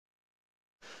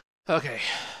Okay.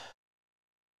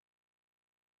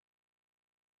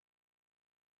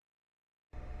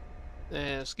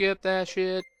 And skip that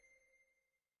shit.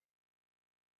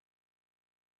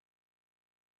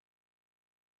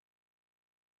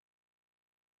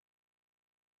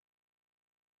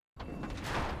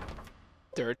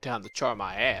 Third time to chart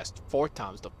my ass. Fourth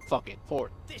time's the fucking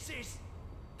fourth. This is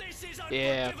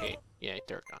Yeah, okay. Yeah,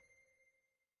 third time.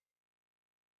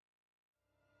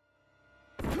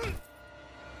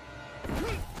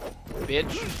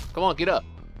 Bitch. Come on, get up.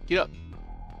 Get up.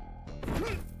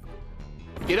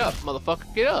 Get up,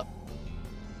 motherfucker. Get up.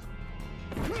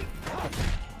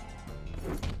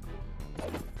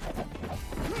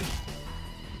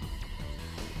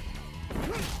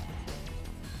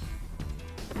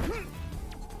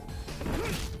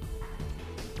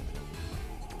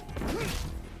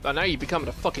 Oh, now you're becoming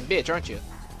a fucking bitch, aren't you?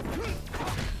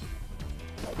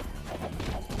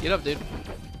 Get up, dude.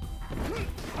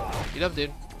 Get up,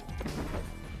 dude.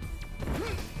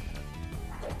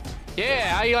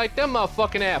 Yeah, how you like them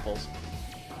motherfucking apples?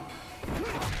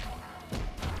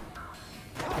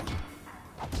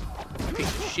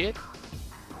 Piece of shit.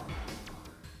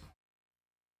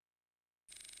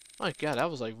 My god, that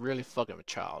was like really fucking a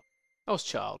child. That was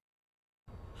child.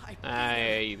 Ah,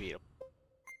 yeah, you beat him.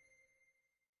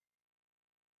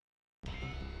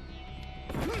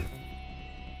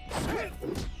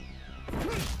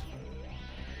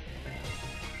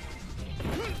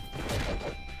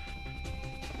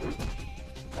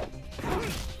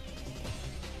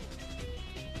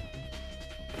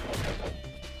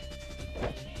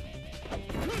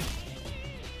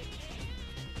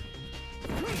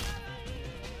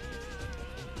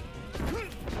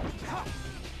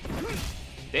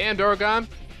 Damn, Dorgon.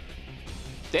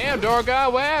 Damn,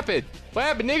 Dorgon, what happened? What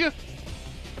happened, nigga?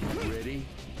 Ready?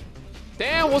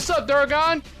 Damn, what's up,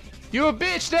 Dorgon? You a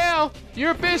bitch now.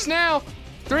 You're a bitch now.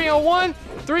 3-on-1?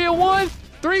 3-on-1?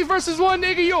 3 versus 1,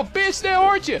 nigga. You a bitch now,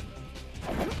 aren't you?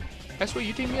 That's what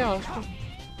you take me out.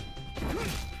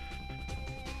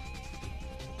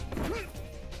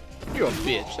 You're a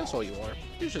bitch. That's all you are.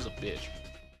 You're just a bitch.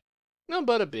 Nothing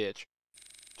but a bitch.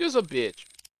 Just a bitch.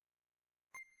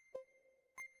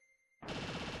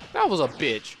 That was a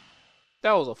bitch.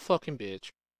 That was a fucking bitch.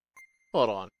 Hold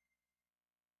on.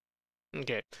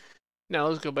 Okay. Now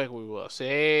let's go back where we were.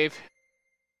 Save.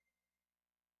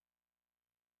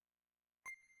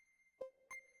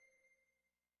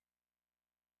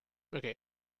 Okay.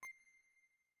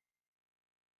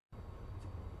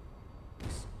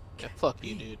 Yeah, fuck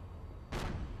you, dude.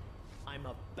 I'm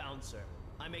a bouncer.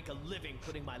 I make a living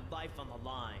putting my life on the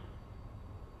line.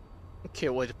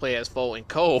 Can't wait to play as Foe and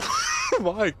Cole.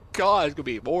 My god, it's gonna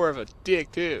be more of a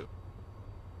dick too.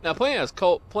 Now playing as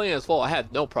Foe, I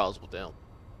had no problems with them.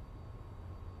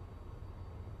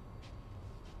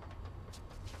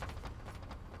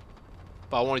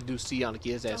 But I want to do Sion to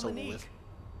get his ass over with.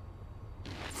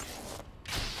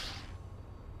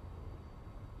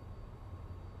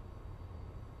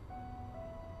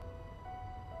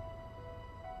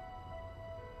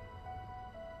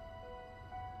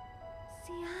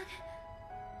 Sion?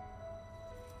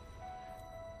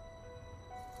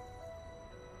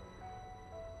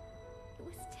 It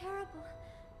was terrible.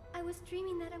 I was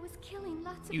dreaming that I was killing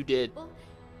lots of You did. people.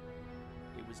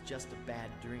 It was just a bad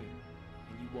dream,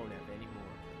 and you won't have any more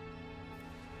of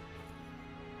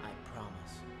them. I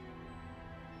promise.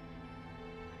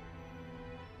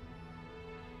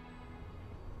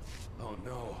 Oh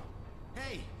no.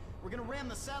 Hey, we're gonna ram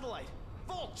the satellite.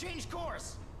 Volt, change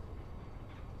course.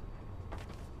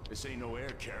 This ain't no air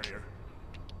carrier.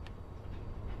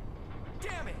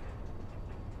 Damn it!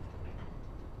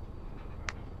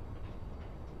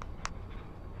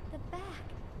 The back.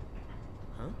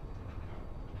 Huh?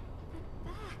 The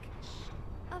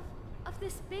back of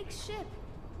this big ship.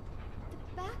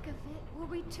 The back of it will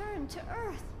return to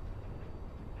Earth.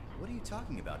 What are you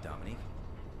talking about, Dominique?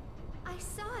 I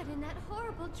saw it in that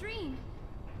horrible dream.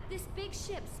 This big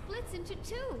ship splits into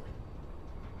 2.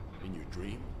 In your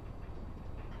dream?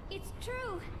 It's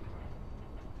true.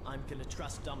 I'm gonna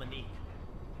trust Dominique.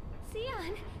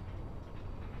 Sion.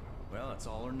 Well, it's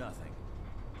all or nothing.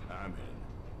 I'm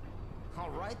in. All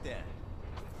right then.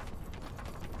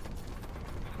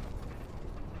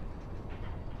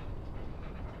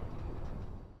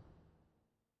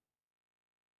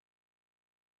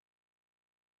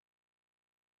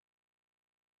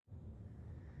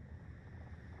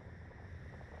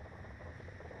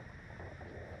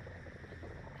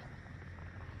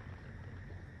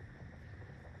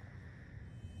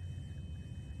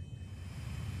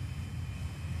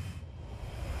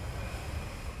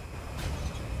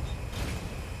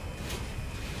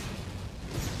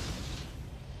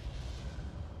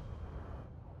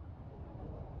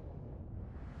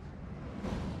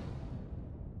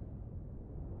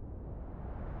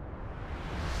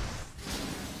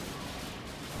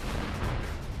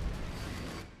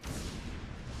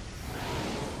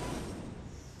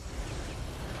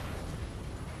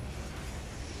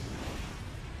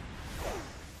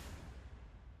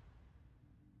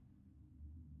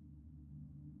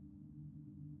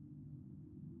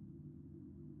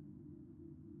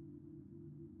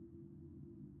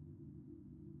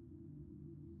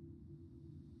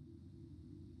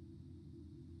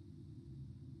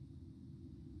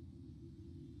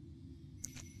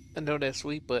 I know that's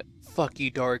sweet, but fuck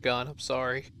you, Dargon. I'm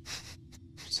sorry.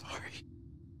 I'm sorry.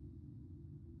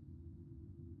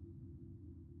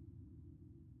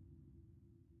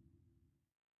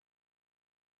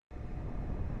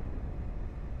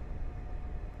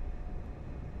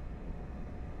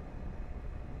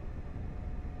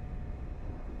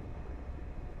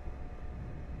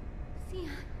 Sion,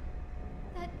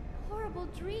 that horrible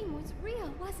dream was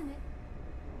real, wasn't it?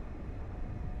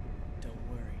 Don't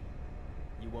worry.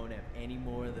 You won't have any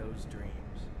more of those dreams.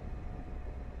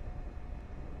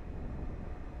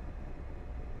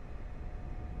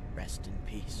 Rest in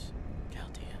peace,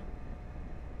 Chaldea.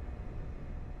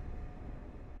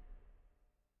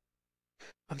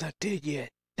 I'm not dead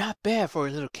yet. Not bad for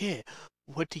a little kid.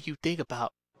 What do you think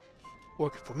about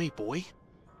working for me, boy?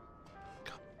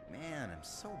 Man, I'm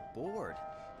so bored.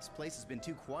 This place has been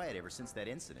too quiet ever since that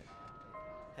incident.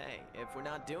 Hey, if we're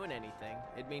not doing anything,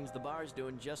 it means the bar's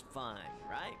doing just fine,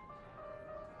 right?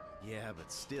 Yeah, but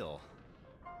still.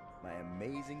 My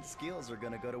amazing skills are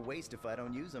gonna go to waste if I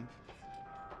don't use them.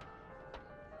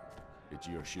 It's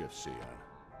your shift, Sion.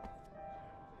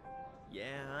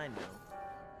 Yeah, I know.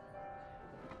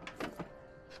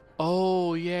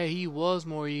 Oh, yeah, he was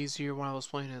more easier when I was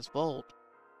playing as Volt.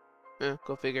 Yeah,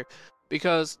 go figure.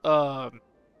 Because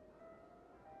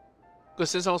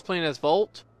since I was playing as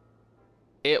Volt,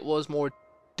 it was more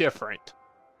different.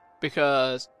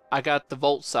 Because I got the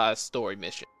Volt size story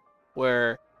mission.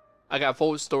 Where I got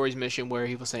Volt's stories mission where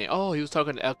he was saying, oh, he was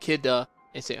talking to Al-Kida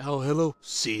and saying, oh, hello,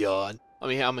 Sion. I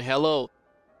mean, hello,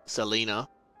 Selena.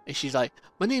 And she's like,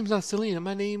 my name's not Selena,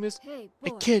 my name is Hey,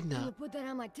 boy, Echidna. can you put that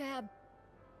on my tab?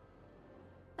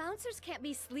 Bouncers can't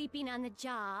be sleeping on the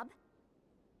job.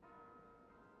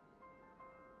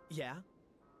 Yeah?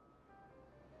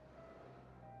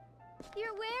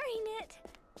 You're wearing it.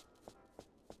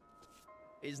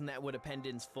 Isn't that what a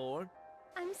pendant's for?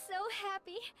 I'm so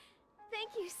happy.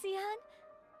 Thank you, Sion.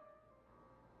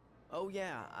 Oh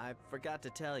yeah, I forgot to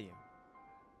tell you.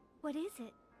 What is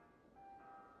it?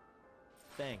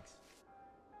 Thanks.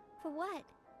 For what?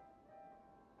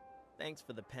 Thanks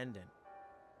for the pendant.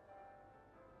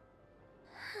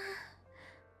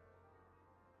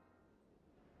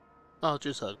 Oh,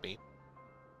 just hug me.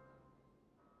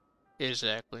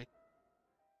 Exactly.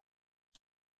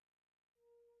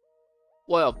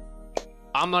 Well,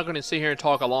 I'm not going to sit here and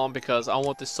talk along because I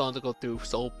want this song to go through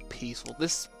so peaceful.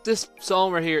 This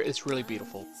song right here is really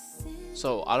beautiful.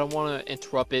 So I don't want to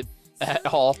interrupt it at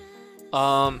all.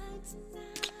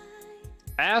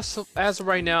 As of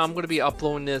right now, I'm going to be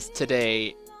uploading this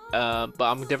today. But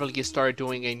I'm definitely get started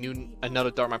doing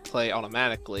another DarkMike play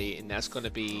automatically, and that's going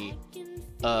to be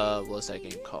what's that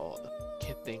game called?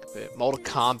 Can't think of it. Mortal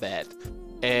Kombat.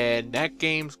 And that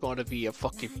game's going to be a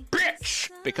fucking bitch!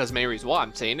 Because main reason why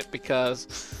I'm saying it,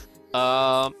 because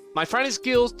my fighting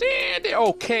skills, they're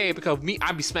okay, because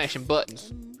I be smashing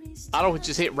buttons. I don't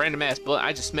just hit random ass buttons,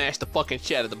 I just smash the fucking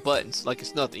shit out of the buttons like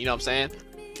it's nothing, you know what I'm saying?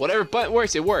 Whatever button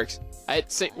works, it works. I had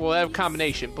to say whatever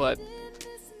combination, but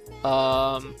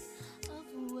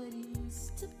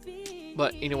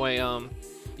anyway,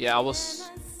 yeah, I was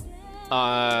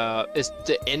it's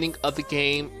the ending of the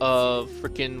game of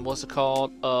freaking what's it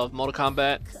called, of Mortal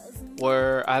Kombat,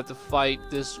 where I have to fight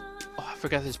this, oh, I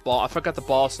forgot the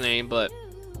boss name, but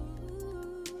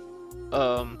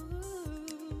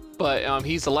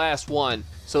he's the last one,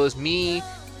 so it's me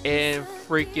and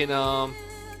freaking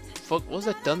fuck, what was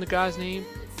that Thunder guy's name?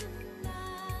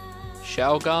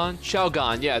 Shogun,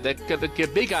 yeah, the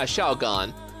big guy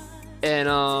Shogun, and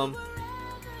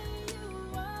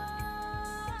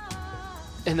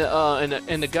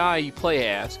the guy you play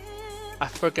as, I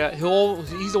forgot.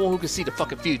 He's the one who can see the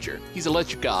fucking future. He's an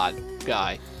electric god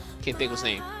guy. Can't think of his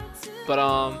name, but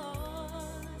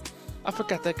I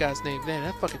forgot that guy's name. Man,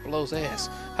 that fucking blows ass.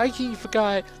 How can you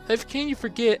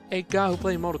forget a guy who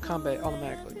played Mortal Kombat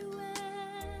automatically?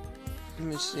 Let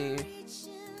me see.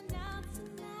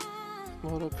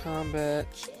 Mortal Kombat.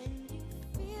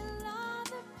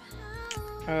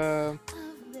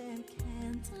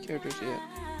 Characters, yeah.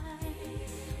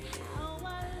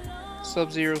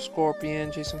 Sub-Zero,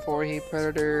 Scorpion, Jason Voorhees,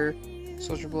 Predator,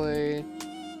 Soldier Blade.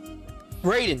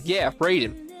 Raiden, yeah,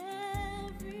 Raiden.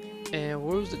 And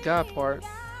what was the god part?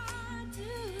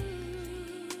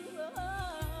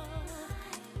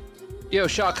 Yo,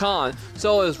 Shao Kahn.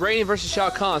 So it was Raiden versus Shao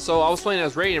Kahn. So I was playing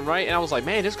as Raiden, right? And I was like,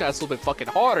 man, this guy's a little bit fucking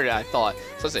harder than I thought.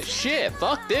 So I said, shit,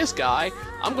 fuck this guy.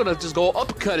 I'm gonna just go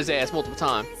uppercut his ass multiple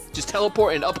times. Just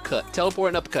teleport and uppercut. Teleport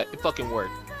and uppercut. It fucking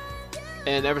worked.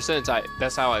 And ever since,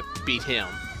 that's how I beat him.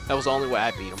 That was the only way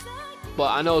I beat him.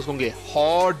 But I know it's gonna get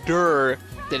harder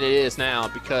than it is now,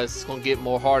 because it's gonna get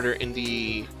more harder in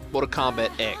the Mortal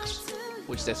Kombat X,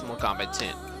 which that's Mortal Kombat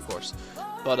 10, of course.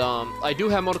 But I do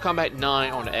have Mortal Kombat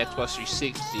 9 on the Xbox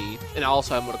 360, and I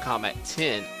also have Mortal Kombat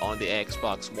 10 on the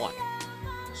Xbox One.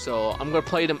 So I'm gonna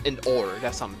play them in order.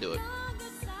 That's how I'm gonna do it.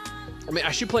 I mean,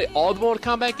 I should play all the Mortal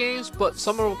Kombat games, but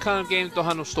some of the kind of games don't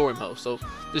have no story mode, so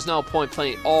there's no point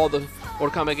playing all the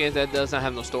Mortal Kombat games that does not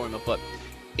have no story mode. But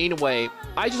anyway,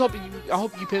 I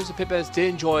hope you Pimps and Pippets did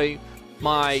enjoy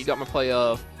my play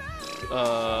of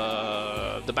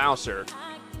the Bouncer,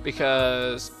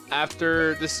 because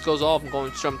after this goes off, I'm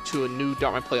going to jump to a new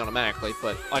DarkMike play automatically.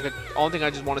 But like, the only thing I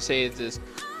just want to say is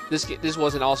this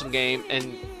was an awesome game,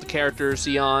 and the characters,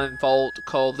 Sion, Volt,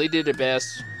 Cole, they did their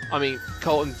best. I mean,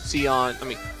 Cole and Sion,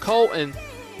 Cole and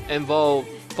Volt,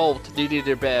 they did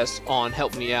their best on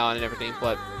helping me out and everything.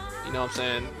 But you know what I'm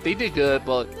saying, they did good,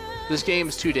 but this game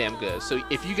is too damn good. So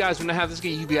if you guys want to have this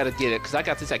game, you gotta get it, because I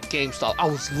got this at GameStop. I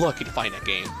was lucky to find that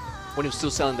game when it was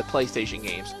still selling the PlayStation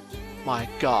games. My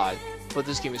God, but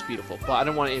this game is beautiful. But I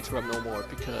don't want to interrupt no more,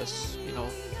 because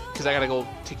I gotta go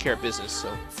take care of business.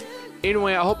 So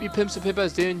anyway, I hope you Pimps and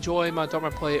Pippets did enjoy my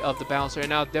DarkMike play of the Bouncer,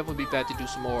 and I'll definitely be back to do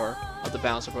some more of the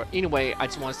Bouncer. But anyway, I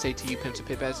just want to say to you, Pimps and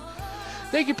Pippets,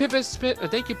 thank you, Pimps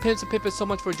and Pippets, so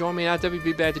much for joining me. I'll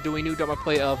definitely be back to do a new DarkMike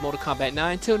play of Mortal Kombat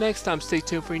 9. Until next time, stay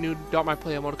tuned for a new DarkMike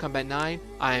play of Mortal Kombat 9.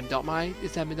 I am DarkMike.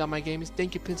 This has been DarkMike Gaming.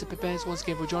 Thank you, Pimps and Pippets, once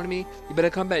again for joining me. You better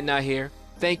come back now here.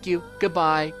 Thank you,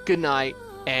 goodbye, good night,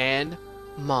 and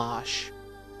mosh.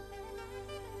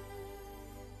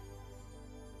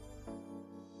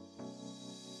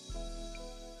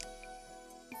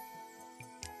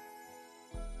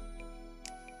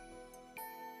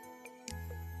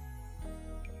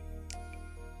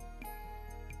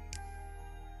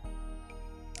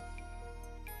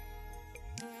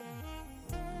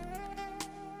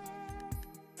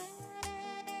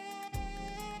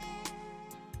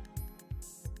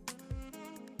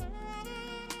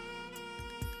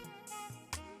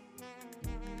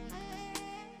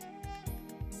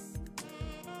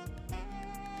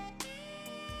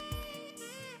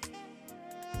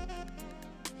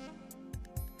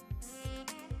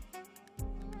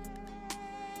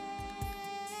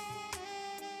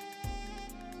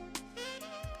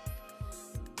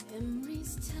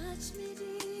 Memories touch me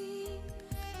deep,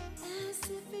 as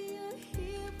if you're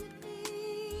here with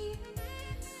me.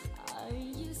 Are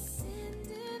you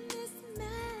sending this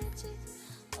magic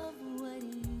of what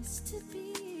used to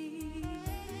be?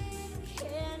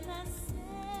 Can I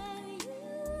send you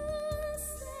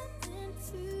something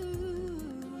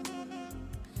too?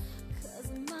 'Cause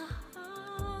my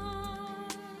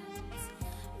heart's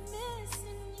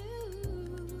missing you.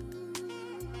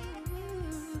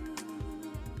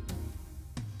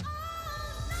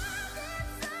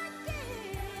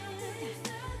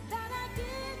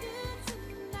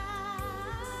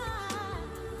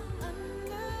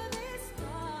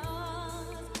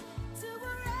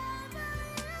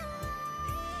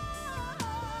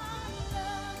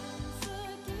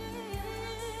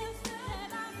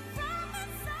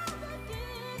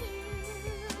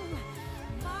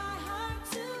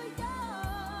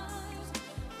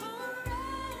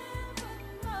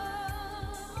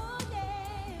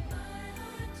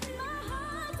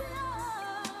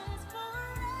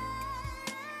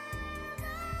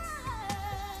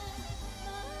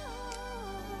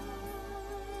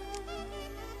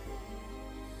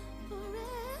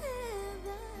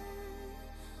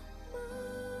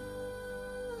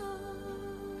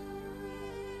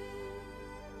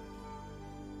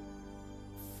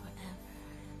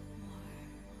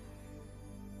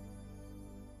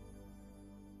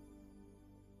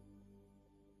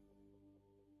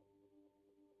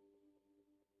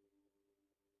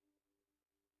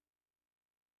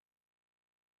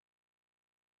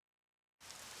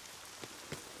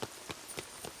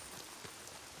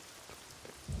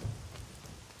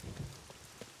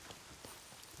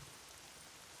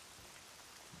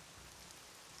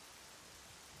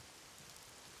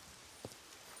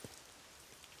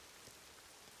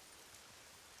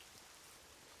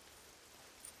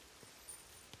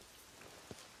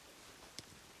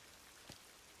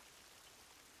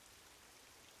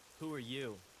 Who are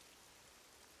you?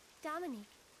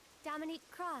 Dominique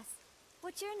Cross.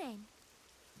 What's your name?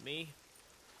 Me?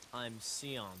 I'm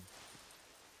Sion.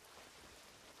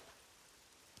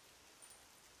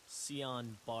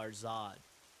 Sion Barzad.